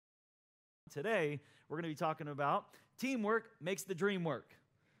today we're going to be talking about teamwork makes the dream work.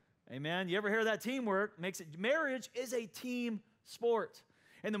 Amen. You ever hear that? Teamwork makes it. Marriage is a team sport.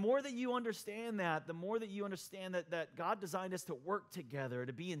 And the more that you understand that, the more that you understand that God designed us to work together,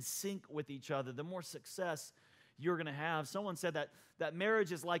 to be in sync with each other, the more success you're going to have. Someone said that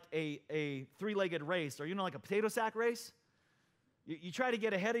marriage is like a three-legged race, or like a potato sack race. You try to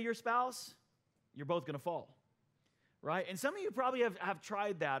get ahead of your spouse, you're both going to fall, right? And some of you probably have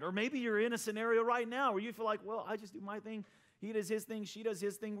tried that, or maybe you're in a scenario right now where you feel like, well, I just do my thing, he does his thing, she does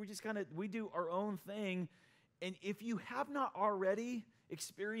his thing, we do our own thing. And if you have not already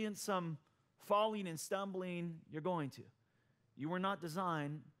experienced some falling and stumbling, you're going to. You were not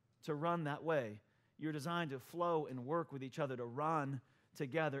designed to run that way. You're designed to flow and work with each other, to run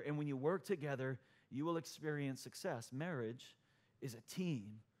together. And when you work together, you will experience success. Marriage is a team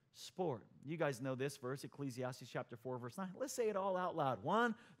sport. You guys know this verse, Ecclesiastes chapter 4, verse 9. Let's say it all out loud.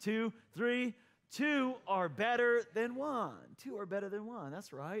 1, 2, 3. Two are better than one. Two are better than one.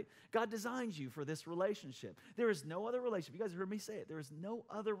 That's right. God designed you for this relationship. There is no other relationship. You guys heard me say it. There is no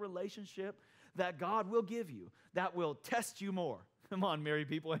other relationship that God will give you that will test you more. Come on, married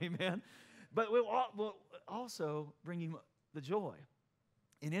people, amen. But will also bring you the joy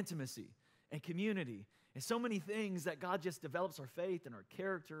and intimacy and community and so many things that God just develops our faith and our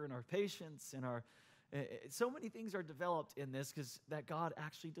character and our patience and our so many things are developed in this because that God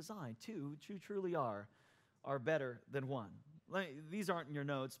actually designed. Two truly are better than one. These aren't in your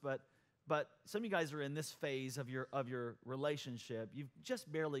notes, but some of you guys are in this phase of your relationship. You've just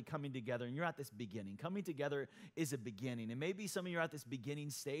barely coming together, and you're at this beginning. Coming together is a beginning, and maybe some of you are at this beginning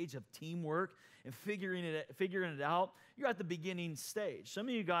stage of teamwork and figuring it out. You're at the beginning stage. Some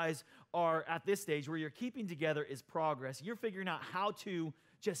of you guys are at this stage where you're keeping together is progress. You're figuring out how to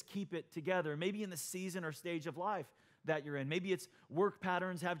just keep it together. Maybe in the season or stage of life that you're in. Maybe it's work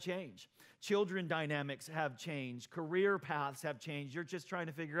patterns have changed. Children dynamics have changed. Career paths have changed. You're just trying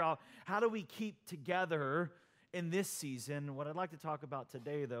to figure out how do we keep together in this season. What I'd like to talk about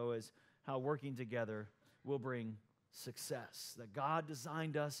today, though, is how working together will bring success. That God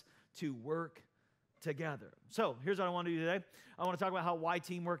designed us to work together. So here's what I want to do today. I want to talk about why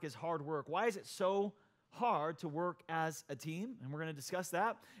teamwork is hard work. Why is it so hard to work as a team? And we're going to discuss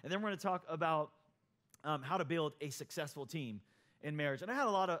that. And then we're going to talk about how to build a successful team in marriage. And I had a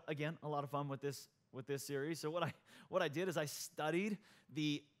lot of fun with this series. So what I did is I studied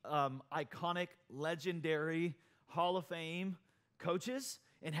the iconic, legendary Hall of Fame coaches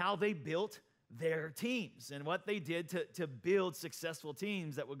and how they built their teams and what they did to build successful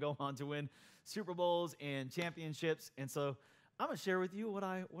teams that would go on to win Super Bowls and championships. And so I'm going to share with you what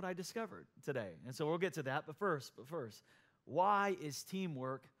I discovered today. And so we'll get to that. But first, why is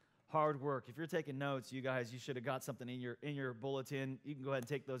teamwork hard work? If you're taking notes, you guys, you should have got something in your bulletin. You can go ahead and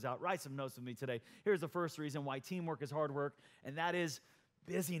take those out. Write some notes with me today. Here's the first reason why teamwork is hard work, and that is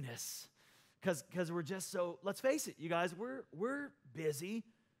busyness. Because we're just so, let's face it, you guys, we're busy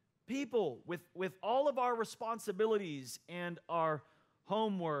people with all of our responsibilities and our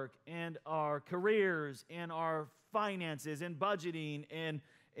homework and our careers and our finances and budgeting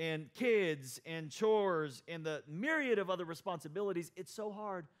and kids and chores and the myriad of other responsibilities. It's so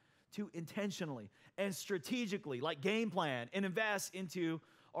hard to intentionally and strategically, like game plan and invest into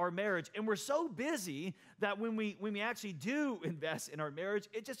our marriage. And we're so busy that when we actually do invest in our marriage,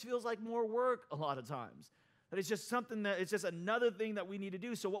 it just feels like more work a lot of times. That it's just it's just another thing that we need to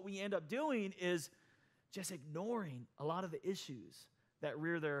do. So what we end up doing is just ignoring a lot of the issues that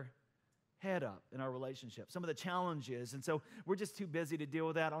rear their head up in our relationship, some of the challenges. And so we're just too busy to deal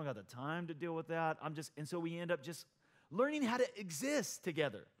with that. I don't got the time to deal with that. And so we end up just learning how to exist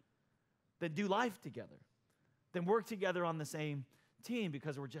together, then do life together, then work together on the same team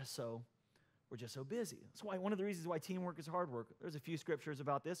because we're just so busy. That's why one of the reasons why teamwork is hard work. There's a few scriptures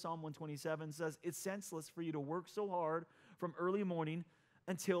about this. Psalm 127 says, it's senseless for you to work so hard from early morning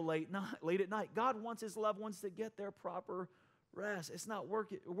until late at night. God wants his loved ones to get their proper rest. It's not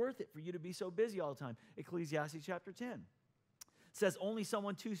worth it for you to be so busy all the time. Ecclesiastes chapter 10 says only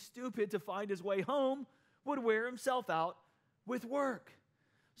someone too stupid to find his way home would wear himself out with work.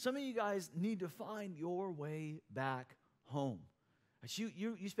 Some of you guys need to find your way back home.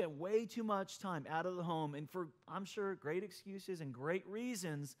 You spend way too much time out of the home, and for, I'm sure, great excuses and great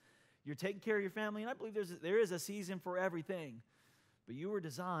reasons, you're taking care of your family, and I believe there is a season for everything. But you were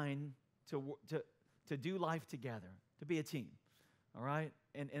designed to do life together, to be a team, all right?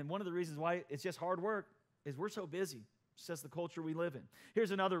 And one of the reasons why it's just hard work is we're so busy. It's just the culture we live in.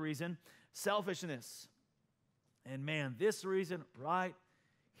 Here's another reason, selfishness. And man, this reason right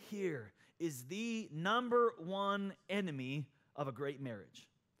here is the number one enemy of a great marriage.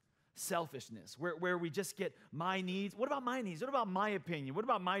 selfishness, where we just get my needs. What about my needs? What about my opinion? What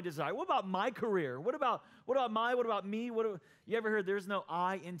about my desire? What about my career? What about me? You ever heard there's no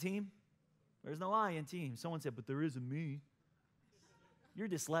I in team? There's no I in team. Someone said, but there is a me. You're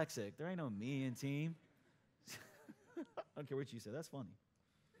dyslexic. There ain't no me in team. I don't care what you said. That's funny.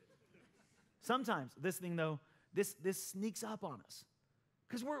 Sometimes this thing, though, this sneaks up on us.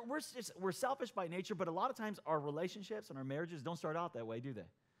 Because we're selfish by nature, but a lot of times our relationships and our marriages don't start out that way, do they?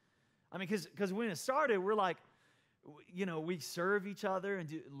 I mean, because when it started, we're like, we serve each other and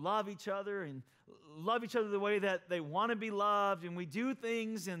love each other the way that they want to be loved, and we do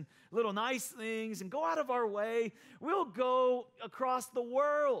things and little nice things and go out of our way. We'll go across the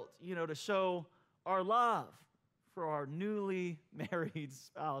world, to show our love for our newly married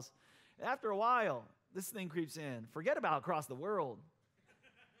spouse. After a while, this thing creeps in. Forget about across the world.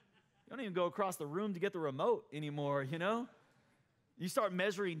 You don't even go across the room to get the remote anymore, You start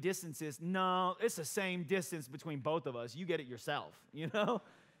measuring distances. No, it's the same distance between both of us. You get it yourself,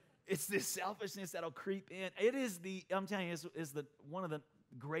 It's this selfishness that'll creep in. It is I'm telling you, is one of the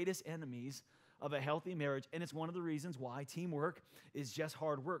greatest enemies of a healthy marriage, and it's one of the reasons why teamwork is just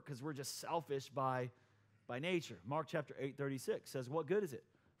hard work, because we're just selfish by nature. Mark chapter 8:36 says, what good is it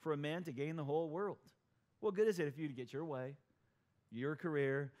for a man to gain the whole world? What good is it if you to get your way, your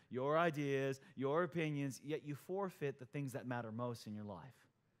career, your ideas, your opinions, yet you forfeit the things that matter most in your life?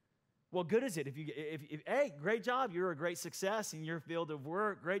 What good is it if hey, great job, you're a great success in your field of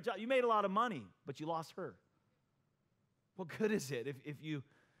work, great job, you made a lot of money, but you lost her? What good is it if you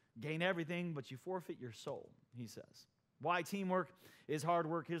gain everything, but you forfeit your soul, he says. Why teamwork is hard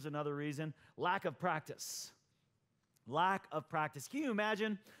work? Here's another reason. Lack of practice. Lack of practice. Can you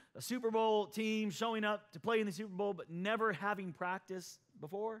imagine a Super Bowl team showing up to play in the Super Bowl but never having practice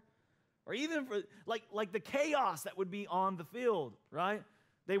before? Or even for like the chaos that would be on the field, right?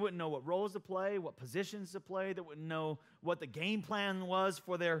 They wouldn't know what roles to play, what positions to play. They wouldn't know what the game plan was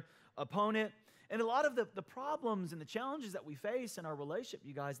for their opponent. And a lot of the problems and the challenges that we face in our relationship,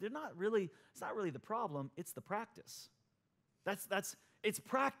 you guys, it's not really the problem, it's the practice. It's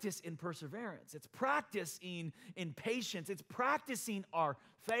practice in perseverance. It's practice in patience. It's practicing our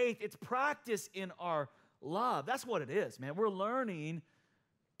faith. It's practice in our love. That's what it is, man. We're learning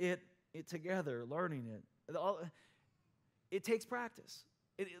it together, learning it. It takes practice.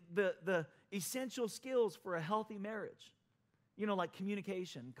 The essential skills for a healthy marriage, like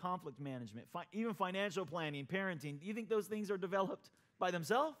communication, conflict management, even financial planning, parenting. Do you think those things are developed by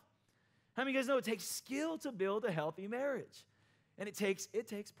themselves? How many of you guys know it takes skill to build a healthy marriage? And it takes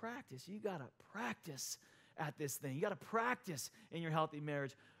practice. You got to practice at this thing. You got to practice in your healthy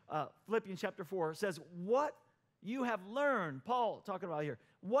marriage. Philippians chapter 4 says, what you have learned, Paul talking about here,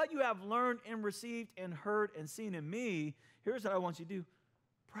 what you have learned and received and heard and seen in me, here's what I want you to do.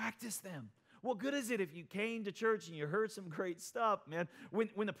 Practice them. What good is it if you came to church and you heard some great stuff, man?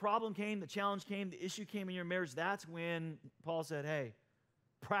 When the problem came, the challenge came, the issue came in your marriage, that's when Paul said, hey,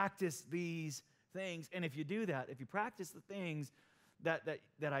 practice these things. And if you do that, if you practice the things that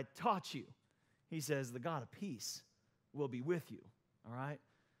I taught you, he says, the God of peace will be with you, all right?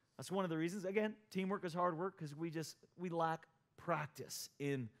 That's one of the reasons. Again, teamwork is hard work because we lack practice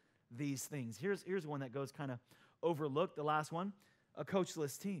in these things. Here's one that goes kind of overlooked, the last one, a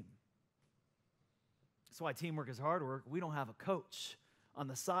coachless team. That's why teamwork is hard work. We don't have a coach on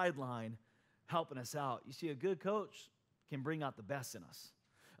the sideline helping us out. You see, a good coach can bring out the best in us.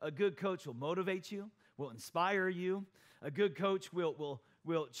 A good coach will motivate you, will inspire you. A good coach will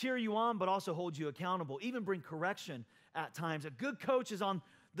cheer you on, but also hold you accountable, even bring correction at times. A good coach is on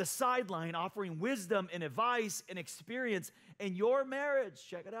the sideline offering wisdom and advice and experience. And your marriage,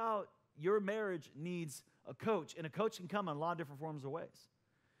 check it out, your marriage needs a coach. And a coach can come in a lot of different forms or ways.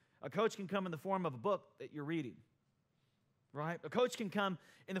 A coach can come in the form of a book that you're reading, right? A coach can come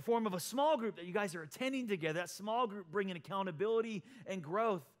in the form of a small group that you guys are attending together, that small group bringing accountability and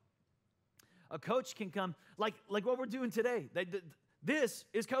growth. A coach can come like what we're doing today. This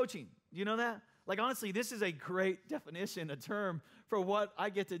is coaching. You know that? Like, honestly, this is a great definition, a term for what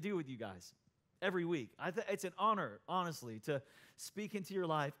I get to do with you guys every week. It's an honor, honestly, to speak into your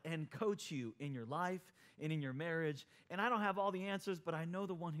life and coach you in your life and in your marriage. And I don't have all the answers, but I know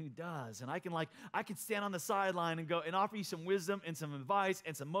the one who does. And I can stand on the sideline and go and offer you some wisdom and some advice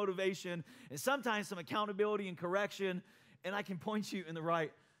and some motivation and sometimes some accountability and correction. And I can point you in the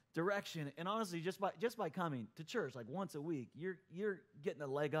right direction. And honestly, just by coming to church like once a week, you're getting a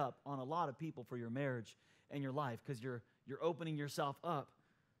leg up on a lot of people for your marriage and your life because you're opening yourself up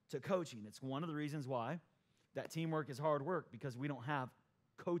to coaching. It's one of the reasons why that teamwork is hard work, because we don't have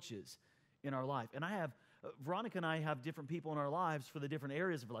coaches in our life. And I have Veronica and I have different people in our lives for the different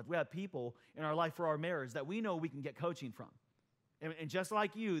areas of our life. We have people in our life for our marriage that we know we can get coaching from. And just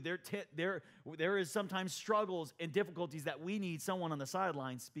like you, there is sometimes struggles and difficulties that we need someone on the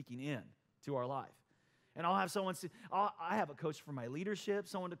sidelines speaking in to our life. And I'll have I have a coach for my leadership,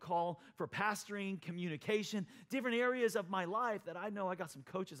 someone to call for pastoring, communication, different areas of my life that I know I got some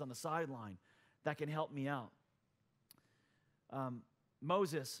coaches on the sideline that can help me out.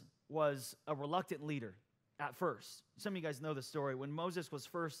 Moses was a reluctant leader at first. Some of you guys know the story. When Moses was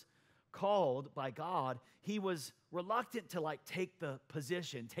first called by God, he was reluctant to take the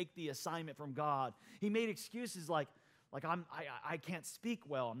position, take the assignment from God. He made excuses like I can't speak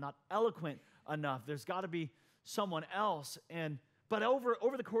well, I'm not eloquent enough. There's got to be someone else. But over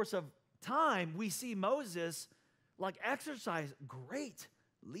the course of time, we see Moses exercise great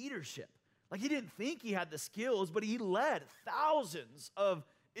leadership. He didn't think he had the skills, but he led thousands of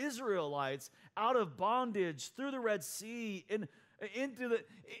Israelites out of bondage through the Red Sea and into the.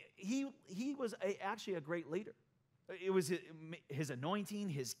 He was actually a great leader. It was his anointing,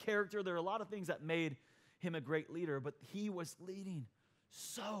 his character. There are a lot of things that made him a great leader, but he was leading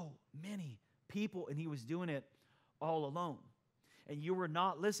so many people, and he was doing it all alone. And you were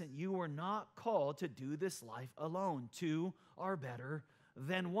not called to do this life alone. Two are better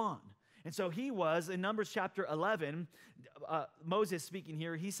than one. And so he was, in Numbers chapter 11, Moses speaking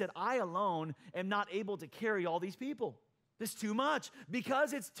here, he said, I alone am not able to carry all these people. This is too much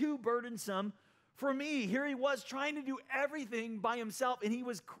because it's too burdensome for me. Here he was trying to do everything by himself, and he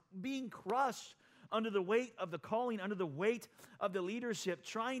was being crushed under the weight of the calling, under the weight of the leadership,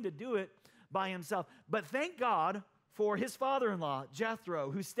 trying to do it by himself. But thank God for his father-in-law, Jethro,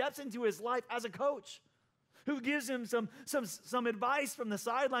 who steps into his life as a coach, who gives him some advice from the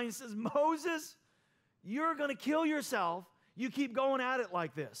sidelines, says, Moses, you're going to kill yourself. You keep going at it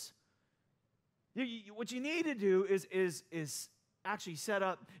like this. What you need to do is actually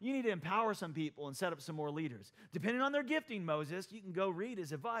you need to empower some people and set up some more leaders. Depending on their gifting, Moses, you can go read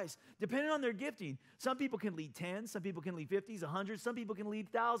his advice. Depending on their gifting, some people can lead 10, some people can lead 50s, 100, some people can lead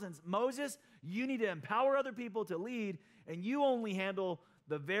thousands. Moses, you need to empower other people to lead, and you only handle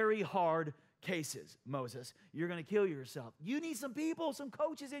the very hard cases, Moses. You're going to kill yourself. You need some people, some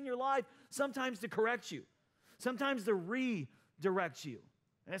coaches in your life, sometimes to correct you, sometimes to redirect you.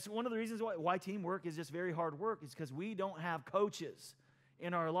 And that's one of the reasons why teamwork is just very hard work, is because we don't have coaches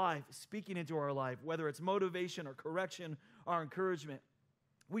in our life speaking into our life, whether it's motivation or correction or encouragement.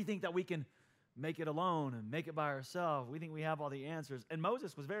 We think that we can make it alone and make it by ourselves. We think we have all the answers. And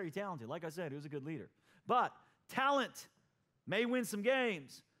Moses was very talented. Like I said, he was a good leader. But talent may win some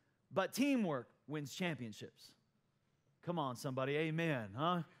games, but teamwork wins championships. Come on, somebody. Amen,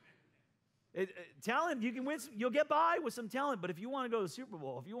 huh? Talent, you can win. You'll get by with some talent, but if you want to go to the Super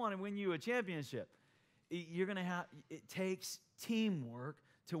Bowl, if you want to win you a championship, it takes teamwork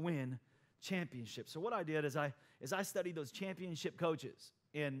to win championships. So what I did is I studied those championship coaches,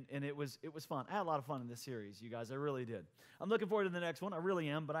 and it was fun. I had a lot of fun in this series, you guys. I really did. I'm looking forward to the next one. I really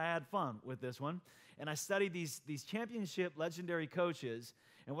am, but I had fun with this one. And I studied these championship legendary coaches.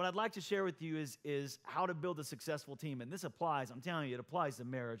 And what I'd like to share with you is how to build a successful team. And this applies, I'm telling you, it applies to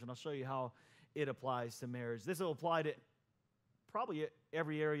marriage. And I'll show you how it applies to marriage. This will apply to probably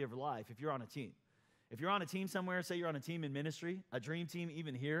every area of your life if you're on a team. If you're on a team somewhere, say you're on a team in ministry, a dream team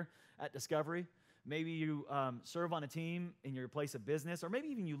even here at Discovery, maybe you serve on a team in your place of business, or maybe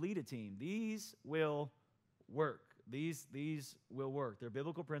even you lead a team. These will work. These will work. They're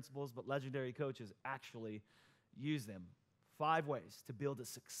biblical principles, but legendary coaches actually use them. 5 ways to build a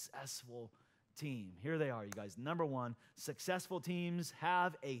successful team. Here they are, you guys. Number 1, successful teams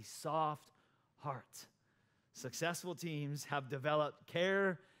have a soft heart. Successful teams have developed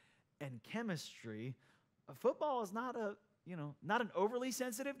care and chemistry. Football is not an overly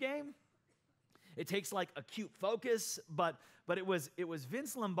sensitive game. It takes acute focus, but it was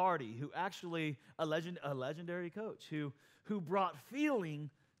Vince Lombardi who actually a legendary coach who brought feeling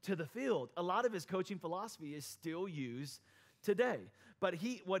to the field. A lot of his coaching philosophy is still used today. But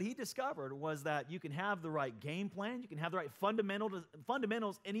what he discovered was that you can have the right game plan, you can have the right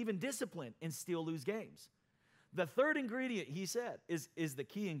fundamentals and even discipline and still lose games. The third ingredient, he said, is the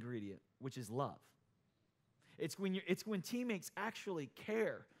key ingredient, which is love. It's when teammates actually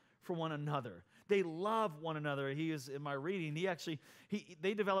care for one another. They love one another. He is, in my reading,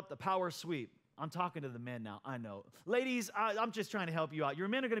 they developed the power sweep. I'm talking to the men now, I know. Ladies, I'm just trying to help you out. Your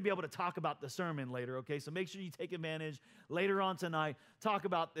men are going to be able to talk about the sermon later, okay? So make sure you take advantage later on tonight. Talk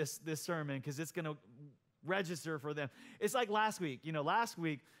about this sermon because it's going to register for them. It's like last week. Last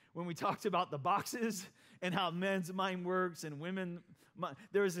week when we talked about the boxes and how men's mind works and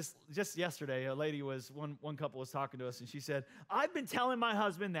There was this, just yesterday, one couple was talking to us, and she said, I've been telling my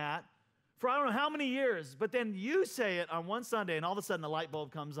husband that for I don't know how many years, but then you say it on one Sunday, and all of a sudden the light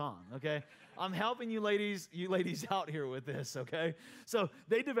bulb comes on, okay? I'm helping you ladies out here with this, okay? So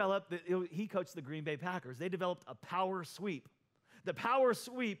they developed, he coached the Green Bay Packers. They developed a power sweep. The power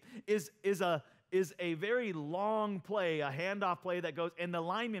sweep is a very long play, a handoff play that goes, and the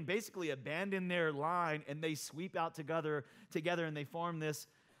linemen basically abandon their line, and they sweep out together, and they form this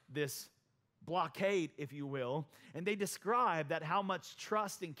blockade, if you will, and they describe that how much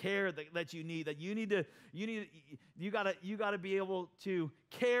trust and care that you got to be able to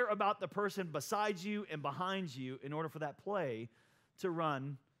care about the person beside you and behind you in order for that play to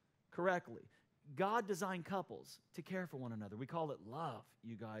run correctly. God designed couples to care for one another. We call it love,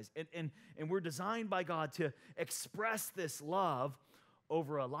 you guys, and we're designed by God to express this love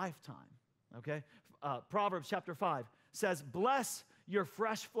over a lifetime. Okay, Proverbs chapter 5 says, "Bless your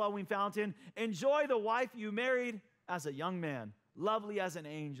fresh flowing fountain. Enjoy the wife you married as a young man, lovely as an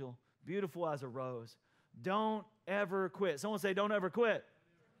angel, beautiful as a rose. Don't ever quit." Someone say, "Don't ever quit."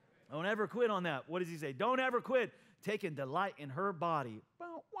 Don't ever quit on that. What does he say? Don't ever quit taking delight in her body.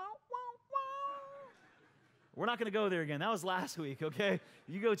 We're not going to go there again. That was last week, okay?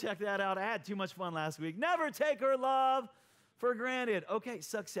 You go check that out. I had too much fun last week. Never take her love for granted. Okay,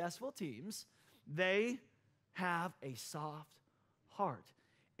 successful teams, they have a soft heart.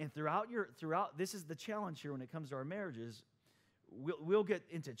 And throughout this is the challenge here when it comes to our marriages. We'll get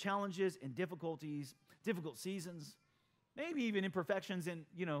into challenges and difficulties, difficult seasons, maybe even imperfections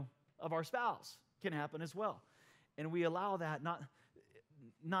of our spouse can happen as well. And we allow that not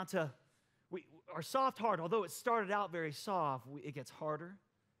to. Our soft heart, although it started out very soft, it gets harder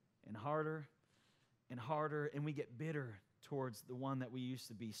and harder and harder, and we get bitter towards the one that we used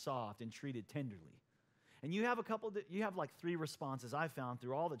to be soft and treated tenderly. And you have like 3 responses I found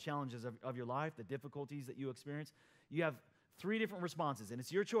through all the challenges of your life, the difficulties that you experience. You have 3 different responses, and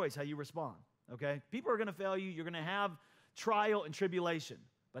it's your choice how you respond, okay? People are going to fail you. You're going to have trial and tribulation,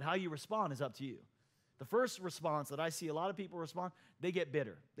 but how you respond is up to you. The first response that I see a lot of people respond, they get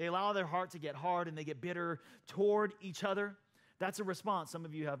bitter. They allow their heart to get hard, and they get bitter toward each other. That's a response some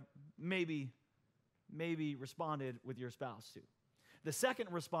of you have maybe responded with your spouse to. The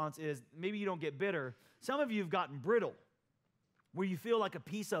second response is maybe you don't get bitter. Some of you have gotten brittle, where you feel like a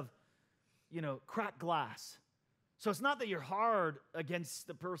piece of, cracked glass. So it's not that you're hard against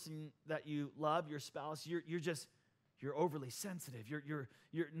the person that you love, your spouse. You're overly sensitive. You're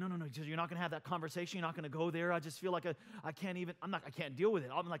not going to have that conversation. You're not going to go there. I just feel like I can't deal with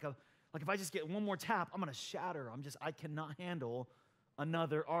it. I'm like if I just get one more tap, I'm going to shatter. I cannot handle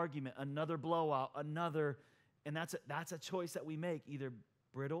another argument, another blowout, and that's a choice that we make, either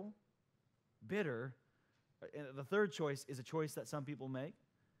brittle, bitter. And the third choice is a choice that some people make,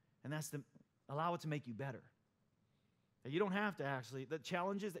 and that's to allow it to make you better. You don't have to the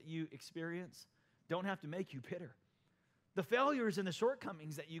challenges that you experience don't have to make you bitter. The failures and the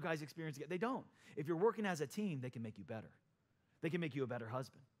shortcomings that you guys experience, they don't. If you're working as a team, they can make you better. They can make you a better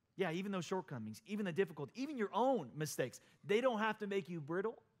husband. Yeah, even those shortcomings, even the difficulty, even your own mistakes, they don't have to make you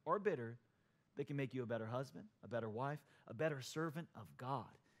brittle or bitter. They can make you a better husband, a better wife, a better servant of God,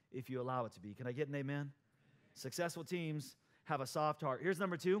 if you allow it to be. Can I get an amen? Successful teams have a soft heart. Here's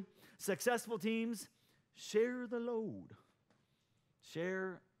number 2. Successful teams share the load.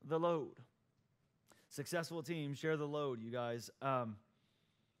 Share the load. Successful teams share the load, you guys. I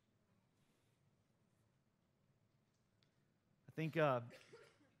think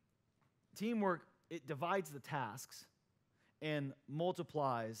teamwork, it divides the tasks and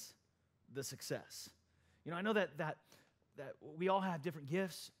multiplies the success. I know that we all have different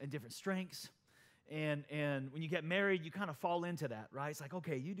gifts and different strengths. And when you get married, you kind of fall into that, right? It's like,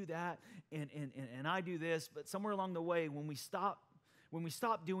 okay, you do that, and I do this. But somewhere along the way, when we stop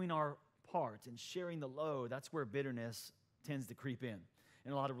doing our part and sharing the load, that's where bitterness tends to creep in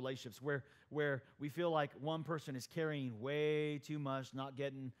a lot of relationships, where we feel like one person is carrying way too much, not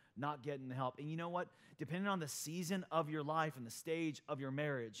getting the help. And you know what? Depending on the season of your life and the stage of your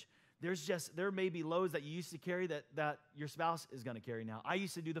marriage, there may be loads that you used to carry that your spouse is going to carry now. I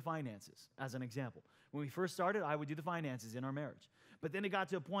used to do the finances, as an example. When we first started, I would do the finances in our marriage. But then it got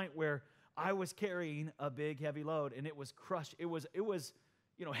to a point where I was carrying a big, heavy load, and it was crushed. It was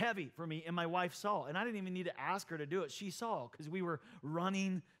heavy for me, and my wife saw. And I didn't even need to ask her to do it. She saw, because we were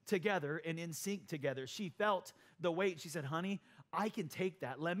running together and in sync together. She felt the weight. She said, "Honey, I can take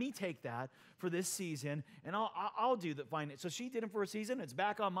that. Let me take that for this season, and I'll do the finance." So she did it for a season. It's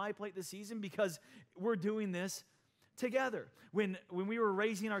back on my plate this season because we're doing this together. When we were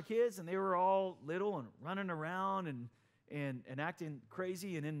raising our kids and they were all little and running around and and acting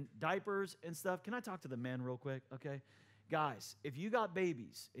crazy and in diapers and stuff. Can I talk to the men real quick? Okay. Guys, if you got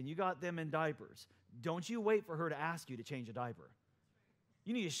babies and you got them in diapers, don't you wait for her to ask you to change a diaper.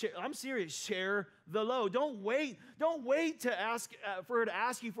 You need to share. I'm serious. Share the load. Don't wait. Don't wait to ask for her to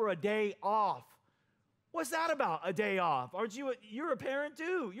ask you for a day off. What's that about? A day off? Aren't you? You're a parent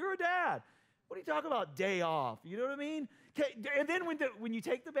too. You're a dad. What are you talking about? Day off? You know what I mean? Okay. And then when you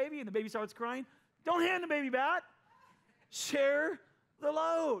take the baby and the baby starts crying, don't hand the baby back. Share the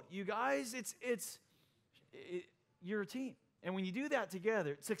load, you guys. You're a team, and when you do that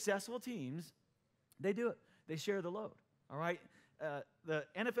together, successful teams, they do it. They share the load. All right. The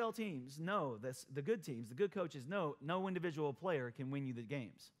NFL teams know this. The good teams, the good coaches know no individual player can win you the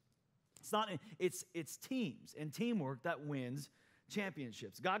games. It's teams and teamwork that wins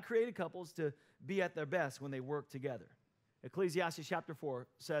championships. God created couples to be at their best when they work together. Ecclesiastes chapter 4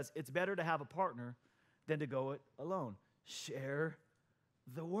 says it's better to have a partner than to go it alone. Share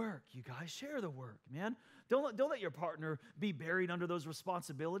the work, you guys. Share the work, man. Don't let your partner be buried under those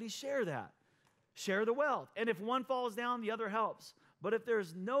responsibilities. Share that. Share the wealth. And if one falls down, the other helps. But if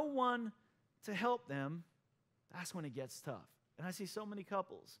there's no one to help them, that's when it gets tough. And I see so many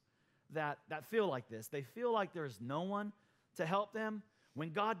couples that feel like this. They feel like there's no one to help them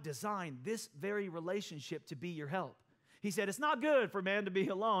when God designed this very relationship to be your help. He said, it's not good for man to be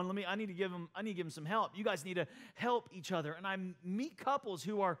alone. I need to give him some help. You guys need to help each other. And I meet couples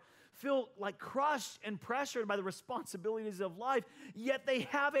who feel like crushed and pressured by the responsibilities of life, yet they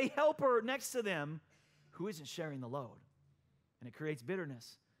have a helper next to them who isn't sharing the load. And it creates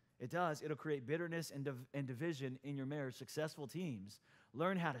bitterness. It does. It'll create bitterness and division in your marriage. Successful teams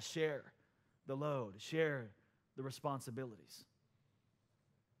learn how to share the load, share the responsibilities.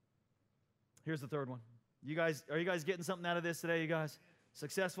 Here's the third one. Are you guys getting something out of this today, you guys?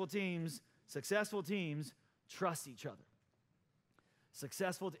 Successful teams trust each other.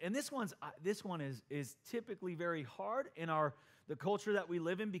 And this one is typically very hard in the culture that we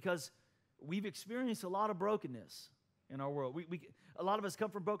live in because we've experienced a lot of brokenness in our world. A lot of us come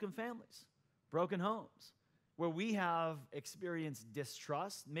from broken families, broken homes, where we have experienced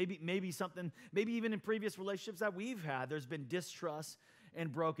distrust. Maybe even in previous relationships that we've had, there's been distrust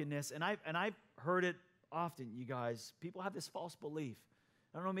and brokenness. And I've heard it often, you guys. People have this false belief.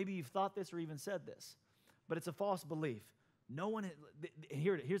 I don't know, maybe you've thought this or even said this, but it's a false belief.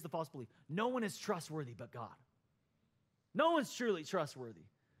 Here's the false belief. No one is trustworthy but God. No one's truly trustworthy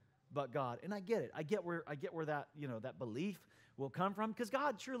but God. And I get it. I get where that, that belief will come from, because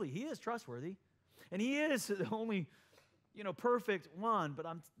God truly, He is trustworthy. And He is the only, perfect one. But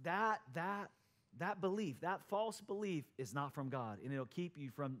that belief, that false belief is not from God. And it'll keep you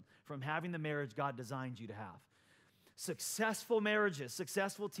from having the marriage God designed you to have. Successful marriages,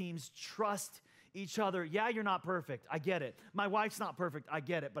 successful teams trust each other. Yeah, you're not perfect. I get it. My wife's not perfect. I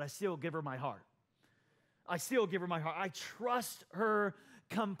get it. But I still give her my heart. I trust her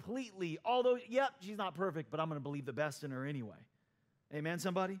completely. Although, she's not perfect, but I'm going to believe the best in her anyway. Amen,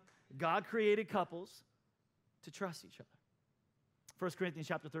 somebody? God created couples to trust each other. 1 Corinthians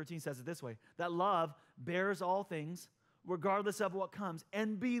chapter 13 says it this way, that love bears all things, regardless of what comes,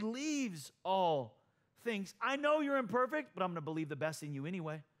 and believes all things. I know you're imperfect, but I'm going to believe the best in you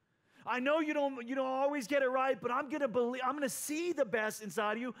anyway. I know you don't always get it right, but I'm going to see the best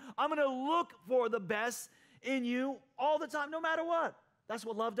inside of you. I'm going to look for the best in you all the time, no matter what. That's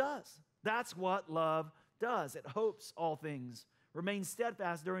what love does. That's what love does. It hopes all things, remains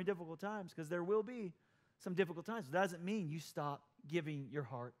steadfast during difficult times, because there will be some difficult times. It doesn't mean you stop giving your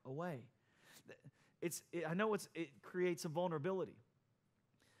heart away. I know it creates some vulnerability,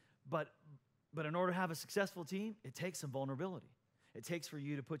 but in order to have a successful team, it takes some vulnerability. It takes for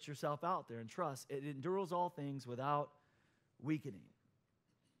you to put yourself out there and trust. It endures all things without weakening.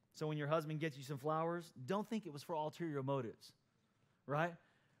 So when your husband gets you some flowers, don't think it was for ulterior motives, right?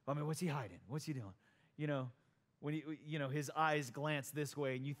 I mean, what's he hiding? What's he doing? When his eyes glance this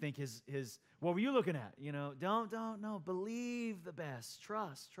way and you think his what were you looking at? Don't believe the best.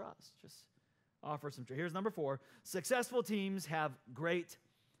 Trust. Just offer some. Here's number 4. Successful teams have great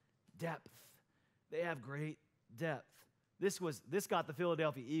depth. They have great depth. This got the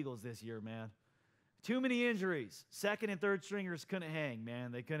Philadelphia Eagles this year, man. Too many injuries. Second and third stringers couldn't hang,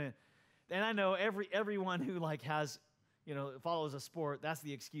 man. They couldn't. And I know everyone who has, follows a sport, that's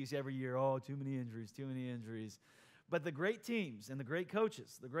the excuse every year. Oh, too many injuries. But the great teams and the great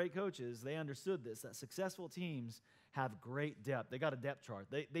coaches, they understood this, that successful teams have great depth. They got a depth chart.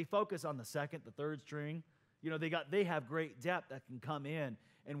 They focus on the second, the third string. They have great depth that can come in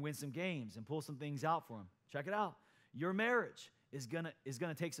and win some games and pull some things out for them. Check it out. Your marriage is gonna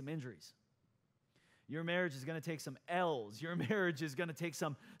take some injuries. Your marriage is going to take some L's. Your marriage is going to take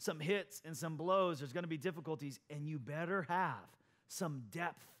some hits and some blows. There's going to be difficulties, and you better have some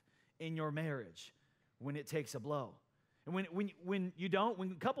depth in your marriage when it takes a blow. And when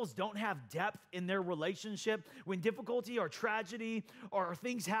couples don't have depth in their relationship, when difficulty or tragedy or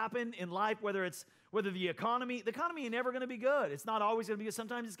things happen in life, whether the economy ain't never going to be good. It's not always going to be good.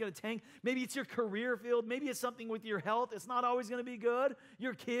 Sometimes it's going to tank. Maybe it's your career field. Maybe it's something with your health. It's not always going to be good.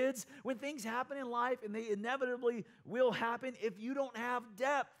 Your kids, when things happen in life, and they inevitably will happen, if you don't have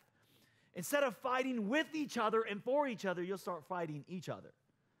depth, instead of fighting with each other and for each other, you'll start fighting each other.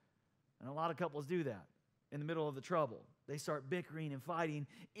 And a lot of couples do that in the middle of the trouble. They start bickering and fighting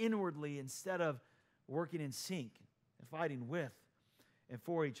inwardly instead of working in sync and fighting with and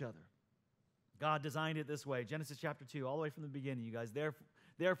for each other. God designed it this way. Genesis chapter 2, all the way from the beginning, you guys.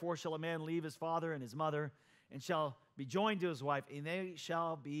 Therefore shall a man leave his father and his mother and shall be joined to his wife, and they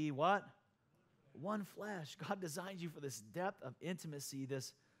shall be what? One flesh. God designed you for this depth of intimacy,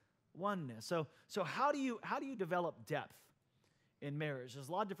 this oneness. So how do you develop depth in marriage? There's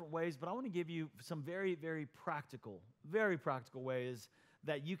a lot of different ways, but I want to give you some very, very practical ways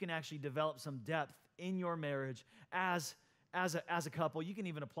that you can actually develop some depth in your marriage as a couple. You can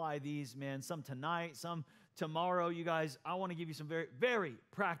even apply these, man, some tonight, some tomorrow. You guys, I want to give you some very, very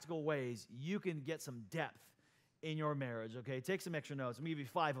practical ways you can get some depth in your marriage, okay? Take some extra notes. I'm going to give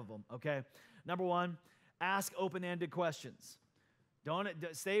you 5 of them, okay? Number 1, ask open-ended questions. Don't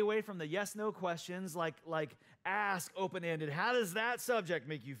stay away from the yes/no questions, like ask open-ended. How does that subject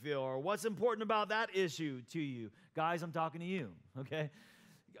make you feel? Or what's important about that issue to you? Guys, I'm talking to you, okay?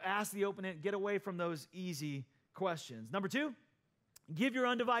 Ask the open-ended. Get away from those easy questions. Number 2, give your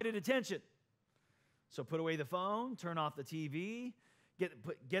undivided attention. So put away the phone, turn off the TV,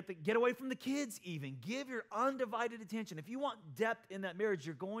 get away from the kids even. Give your undivided attention. If you want depth in that marriage,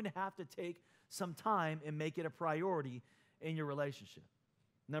 you're going to have to take some time and make it a priority in your relationship.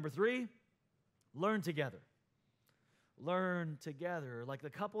 Number 3, learn together. Learn together. Like the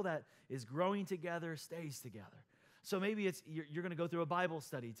couple that is growing together stays together. So maybe it's you're going to go through a Bible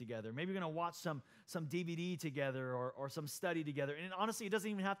study together. Maybe you're going to watch some DVD together or some study together. And honestly, it doesn't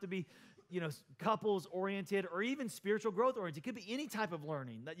even have to be, couples oriented or even spiritual growth oriented. It could be any type of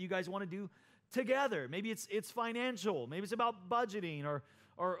learning that you guys want to do together. Maybe it's financial. Maybe it's about budgeting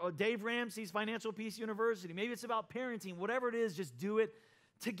or Dave Ramsey's Financial Peace University. Maybe it's about parenting. Whatever it is, just do it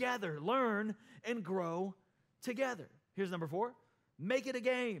together. Learn and grow together. Here's number 4. Make it a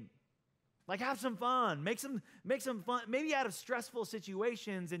game. Like have some fun. Make some fun. Maybe out of stressful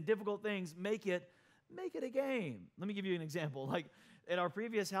situations and difficult things, make it a game. Let me give you an example. Like at our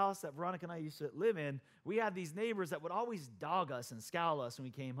previous house that Veronica and I used to live in, we had these neighbors that would always dog us and scowl us when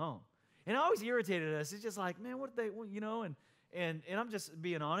we came home. And it always irritated us. It's just like, man, what did they, and I'm just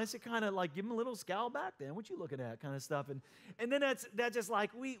being honest, it kind of like give them a little scowl back then. What you looking at kind of stuff. And then that's just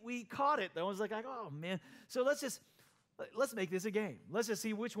like, we caught it though. It was like, oh man. So let's make this a game. Let's just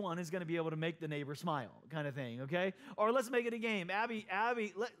see which one is going to be able to make the neighbor smile kind of thing, okay? Or let's make it a game. Abby,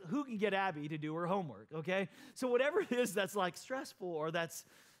 who can get Abby to do her homework, okay? So whatever it is that's like stressful or that's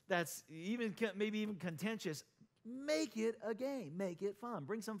even maybe even contentious, make it a game. Make it fun.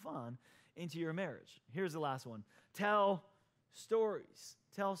 Bring some fun into your marriage. Here's the last one. Tell stories.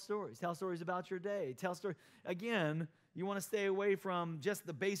 Tell stories. Tell stories about your day. Tell stories. Again, you want to stay away from just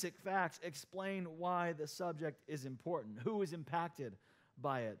the basic facts. Explain why the subject is important. Who is impacted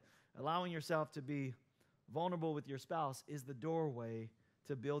by it? Allowing yourself to be vulnerable with your spouse is the doorway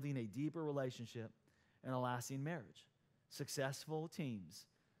to building a deeper relationship and a lasting marriage. Successful teams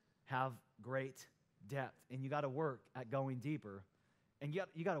have great depth, and you got to work at going deeper, and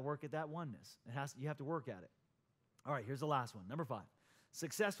you got to work at that oneness. You have to work at it. All right, here's the last one. Number 5.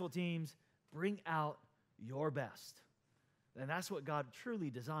 Successful teams bring out your best. And that's what God truly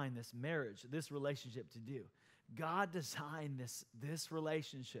designed this marriage, this relationship to do. God designed this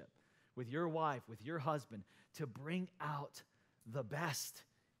relationship with your wife, with your husband, to bring out the best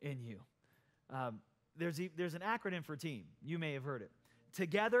in you. There's an acronym for team. You may have heard it.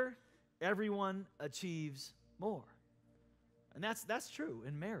 Together, everyone achieves more. And that's true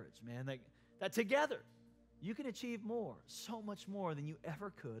in marriage, man. That together, you can achieve more, so much more than you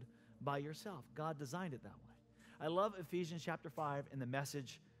ever could by yourself. God designed it that way. I love Ephesians chapter 5 in the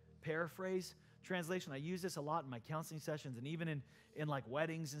Message paraphrase translation. I use this a lot in my counseling sessions and even in like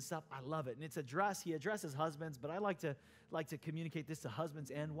weddings and stuff. I love it. And he addresses husbands, but I like to communicate this to husbands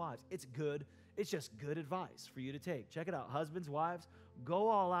and wives. It's good. It's just good advice for you to take. Check it out. Husbands, wives, go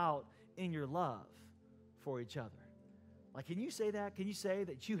all out in your love for each other. Like, can you say that? Can you say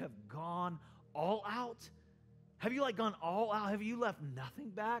that you have gone all out? Have you gone all out? Have you left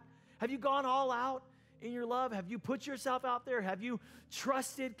nothing back? Have you gone all out in your love? Have you put yourself out there? Have you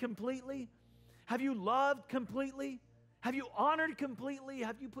trusted completely? Have you loved completely? Have you honored completely?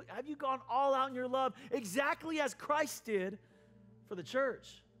 Have you gone all out in your love exactly as Christ did for the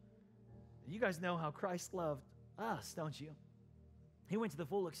church? You guys know how Christ loved us, don't you? He went to the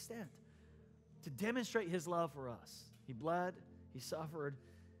full extent to demonstrate his love for us. He bled, he suffered,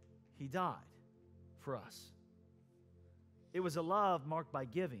 he died for us. It was a love marked by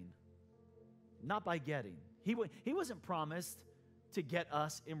giving, not by getting. He wasn't promised to get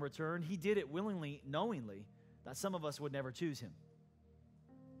us in return. He did it willingly, knowingly that some of us would never choose him.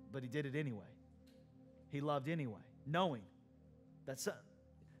 But he did it anyway. He loved anyway, knowing that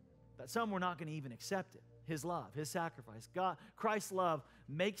some were not going to even accept it. His love, his sacrifice. Christ's love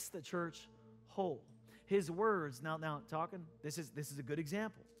makes the church whole. His words, now talking, this is a good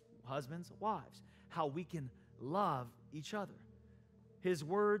example. Husbands, wives, how we can love each other. His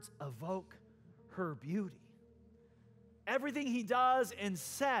words evoke her beauty. Everything he does and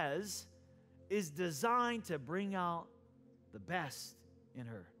says is designed to bring out the best in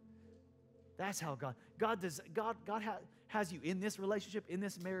her. That's how God has you in this relationship, in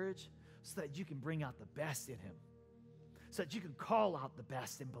this marriage, so that you can bring out the best in him. So that you can call out the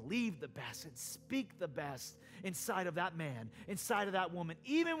best and believe the best and speak the best inside of that man, inside of that woman,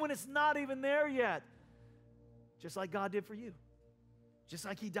 even when it's not even there yet. Just like God did for you. Just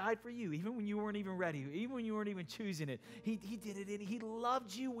like he died for you, even when you weren't even ready, even when you weren't even choosing it. He did it, and he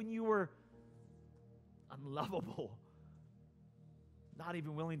loved you when you were unlovable, not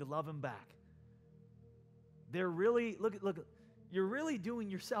even willing to love him back. They're really, look, you're really doing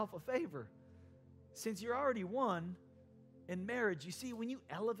yourself a favor. Since you're already one in marriage, you see, when you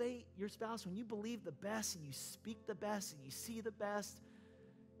elevate your spouse, when you believe the best and you speak the best and you see the best,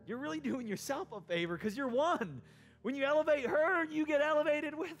 you're really doing yourself a favor because you're one. When you elevate her, you get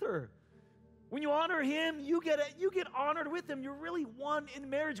elevated with her. When you honor him, you get honored with him. You're really one in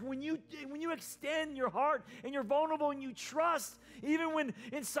marriage. When you extend your heart and you're vulnerable and you trust, even when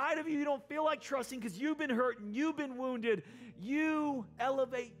inside of you don't feel like trusting because you've been hurt and you've been wounded, you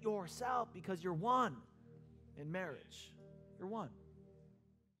elevate yourself because you're one in marriage. You're one.